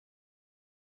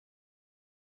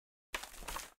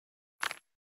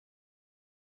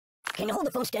Can you hold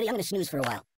the phone steady? I'm gonna snooze for a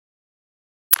while.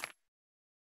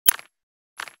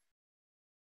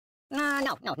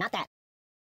 No, not that.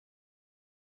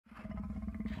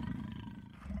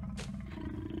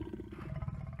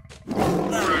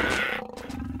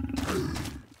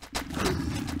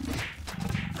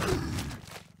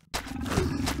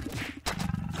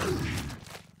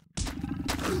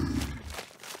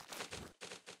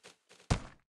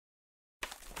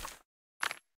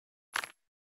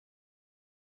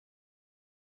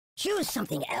 Choose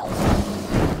something else.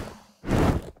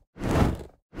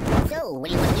 So, what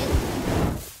do you want to do?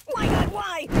 My God,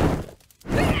 why?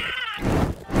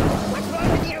 What's wrong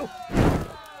with you?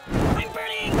 I'm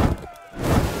burning!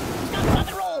 Stop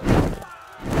and roll!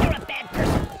 You're a bad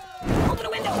person. Open the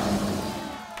window!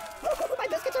 My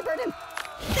biscuits are burning!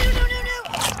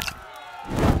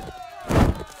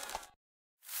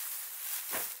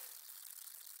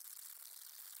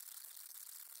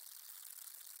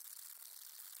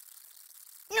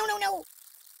 No! No!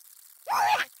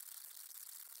 Stop!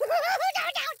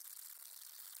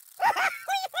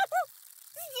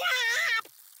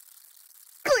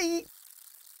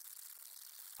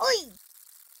 Oi!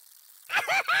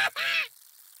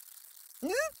 No!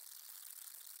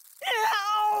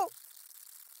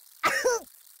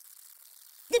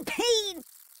 The pain!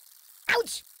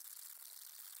 Ouch!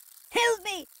 Help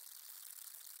me!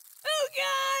 Oh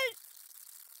God!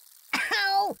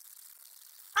 Ow!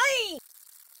 Aye!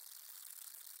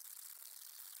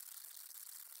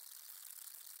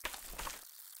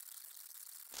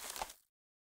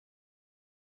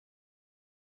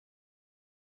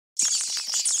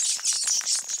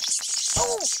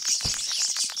 Oh!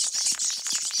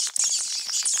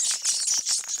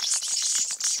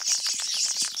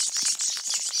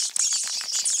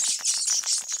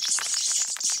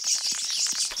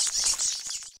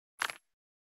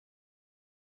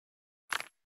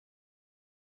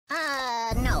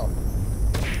 No.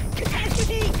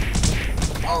 Catastrophe!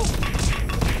 Oh!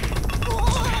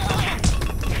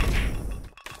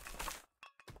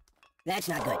 That's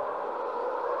not good.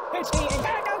 It's the end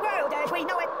of the world as we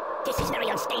know it. This is very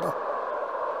unstable.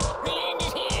 The end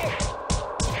is here.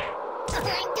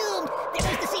 I'm doomed. There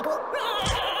goes the sequel.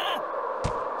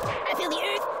 I feel the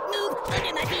earth move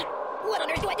under my feet. What on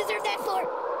earth do I deserve that for?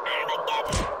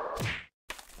 Armageddon!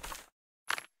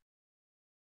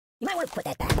 You might want to put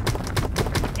that back.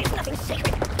 There's nothing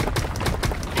sacred.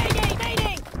 Mayday!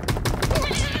 Mayday!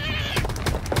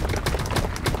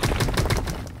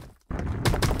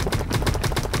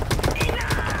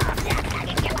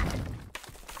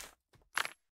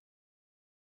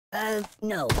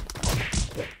 No. Ow!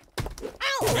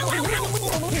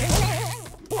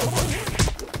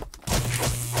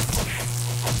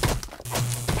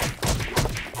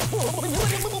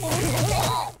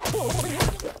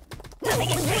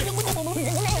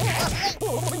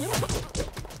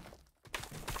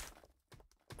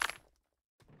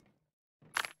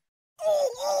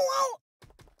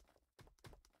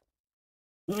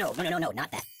 No,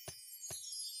 not that.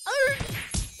 Oh,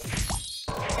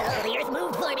 the earth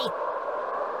moved for me.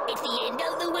 It's the end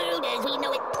of the world as we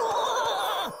know it.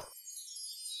 Oh!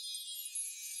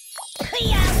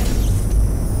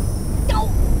 No!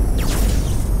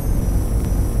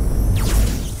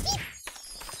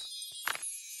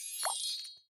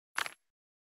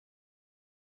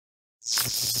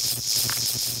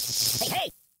 Hey!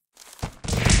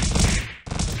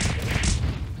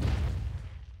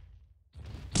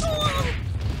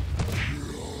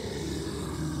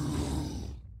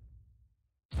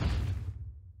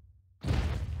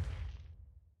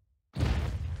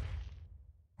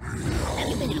 Have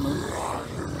you been in a mood?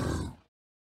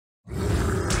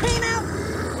 Came out!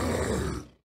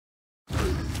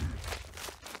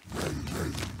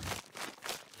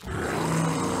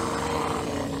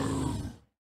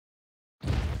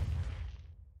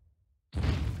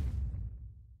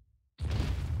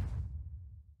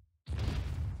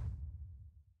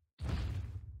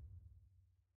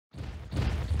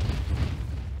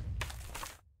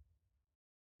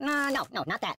 No,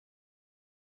 not that.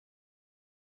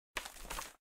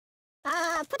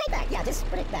 Put it back. Yeah, just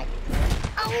put it back.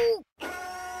 Oh!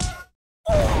 Oh!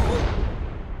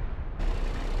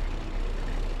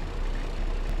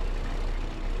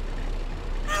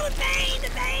 Oh, the pain! The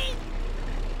pain!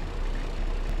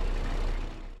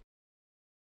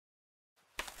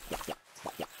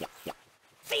 Yeah.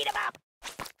 Feed him up!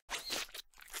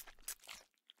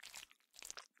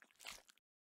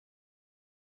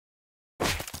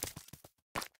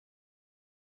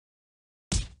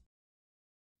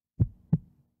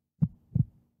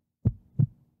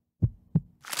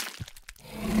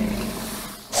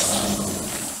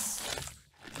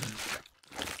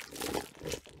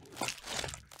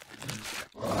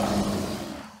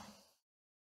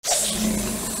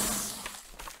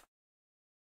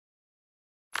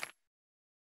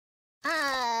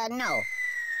 No.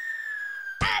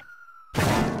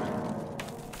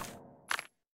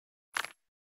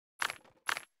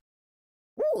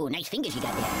 Ooh, nice fingers you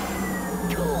got there.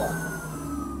 Cool.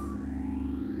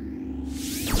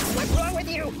 What's wrong with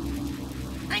you?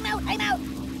 I'm out, I'm out.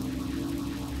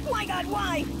 My God,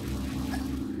 why?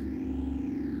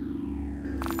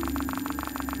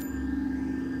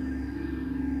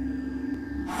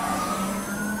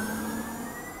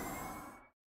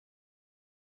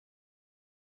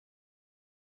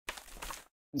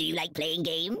 Do you like playing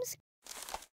games?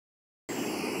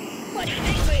 What are you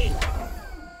angry?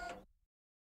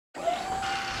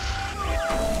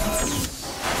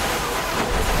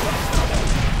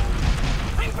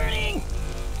 I'm burning!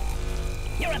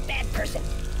 You're a bad person.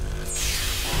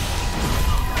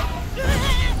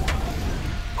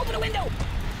 Open a window!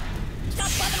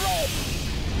 Stop on the roll!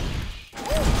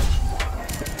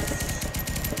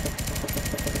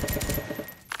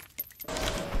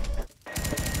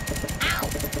 Ow!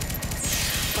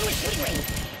 Go to a shooting range!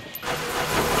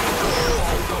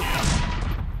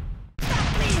 Stop,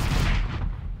 please!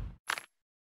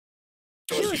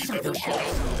 Choose something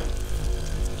else!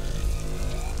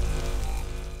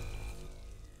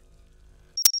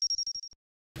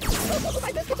 Oh,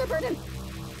 my biscuits are burning!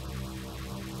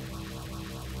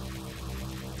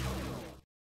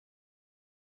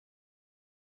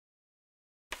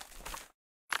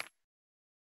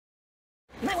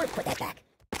 Might want to put that back.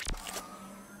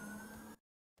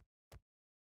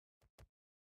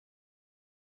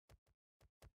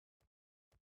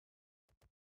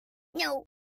 No.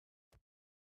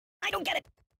 I don't get it.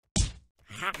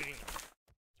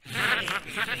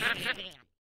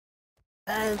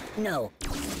 No.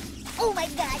 Oh my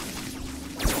God.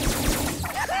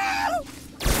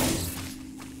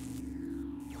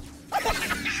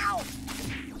 Ow!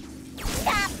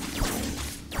 Stop!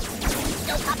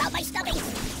 Don't pop out my stomach!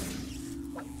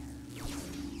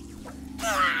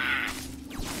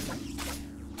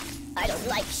 I don't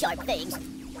like sharp things.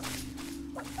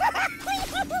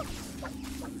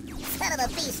 Son of a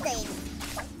bee sting!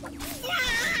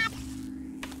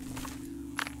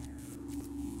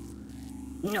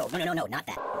 No, not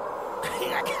that.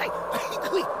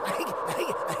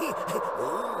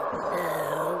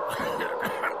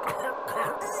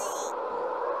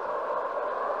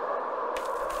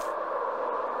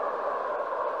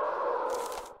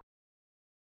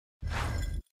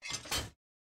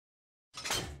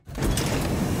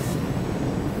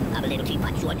 I'm a little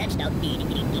teapot short and stout. Be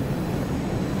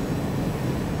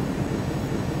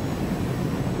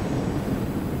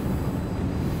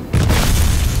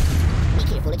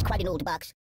careful, it's quite an old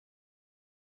box.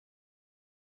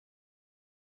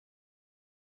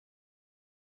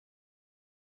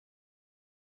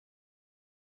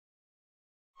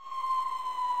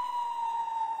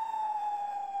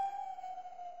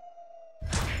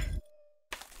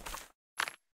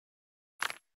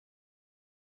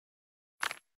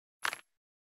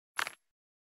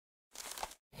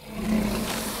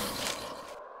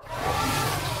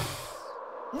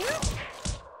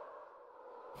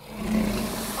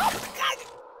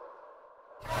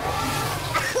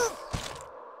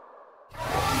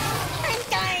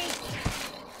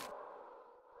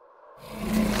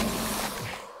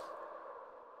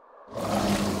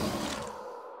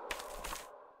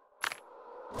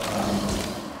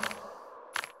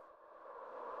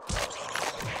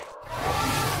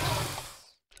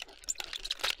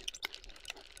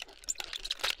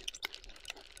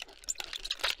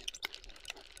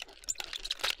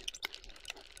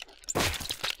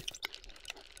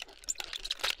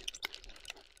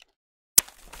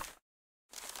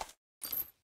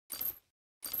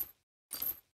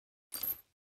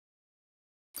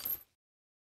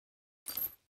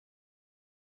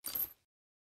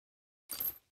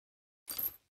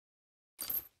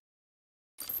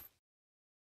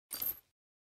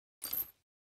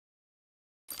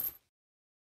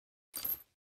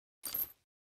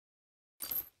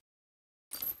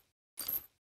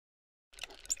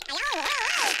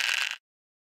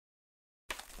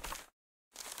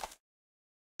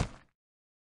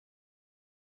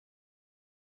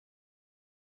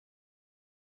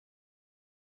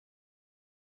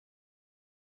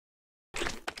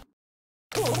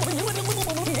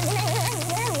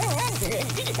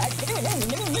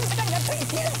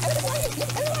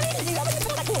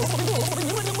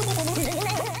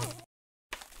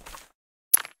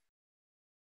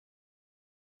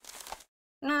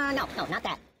 No, not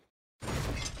that.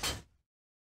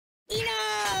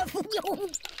 Enough!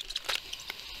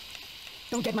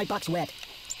 Don't get my box wet.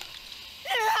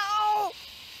 No!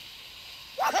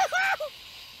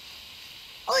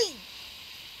 Oi!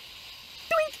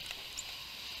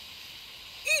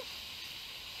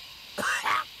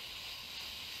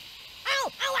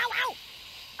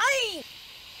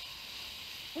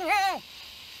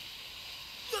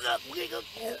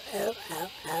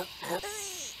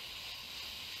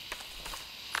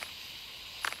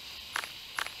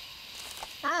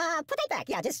 Put that back.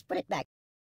 Yeah, just put it back.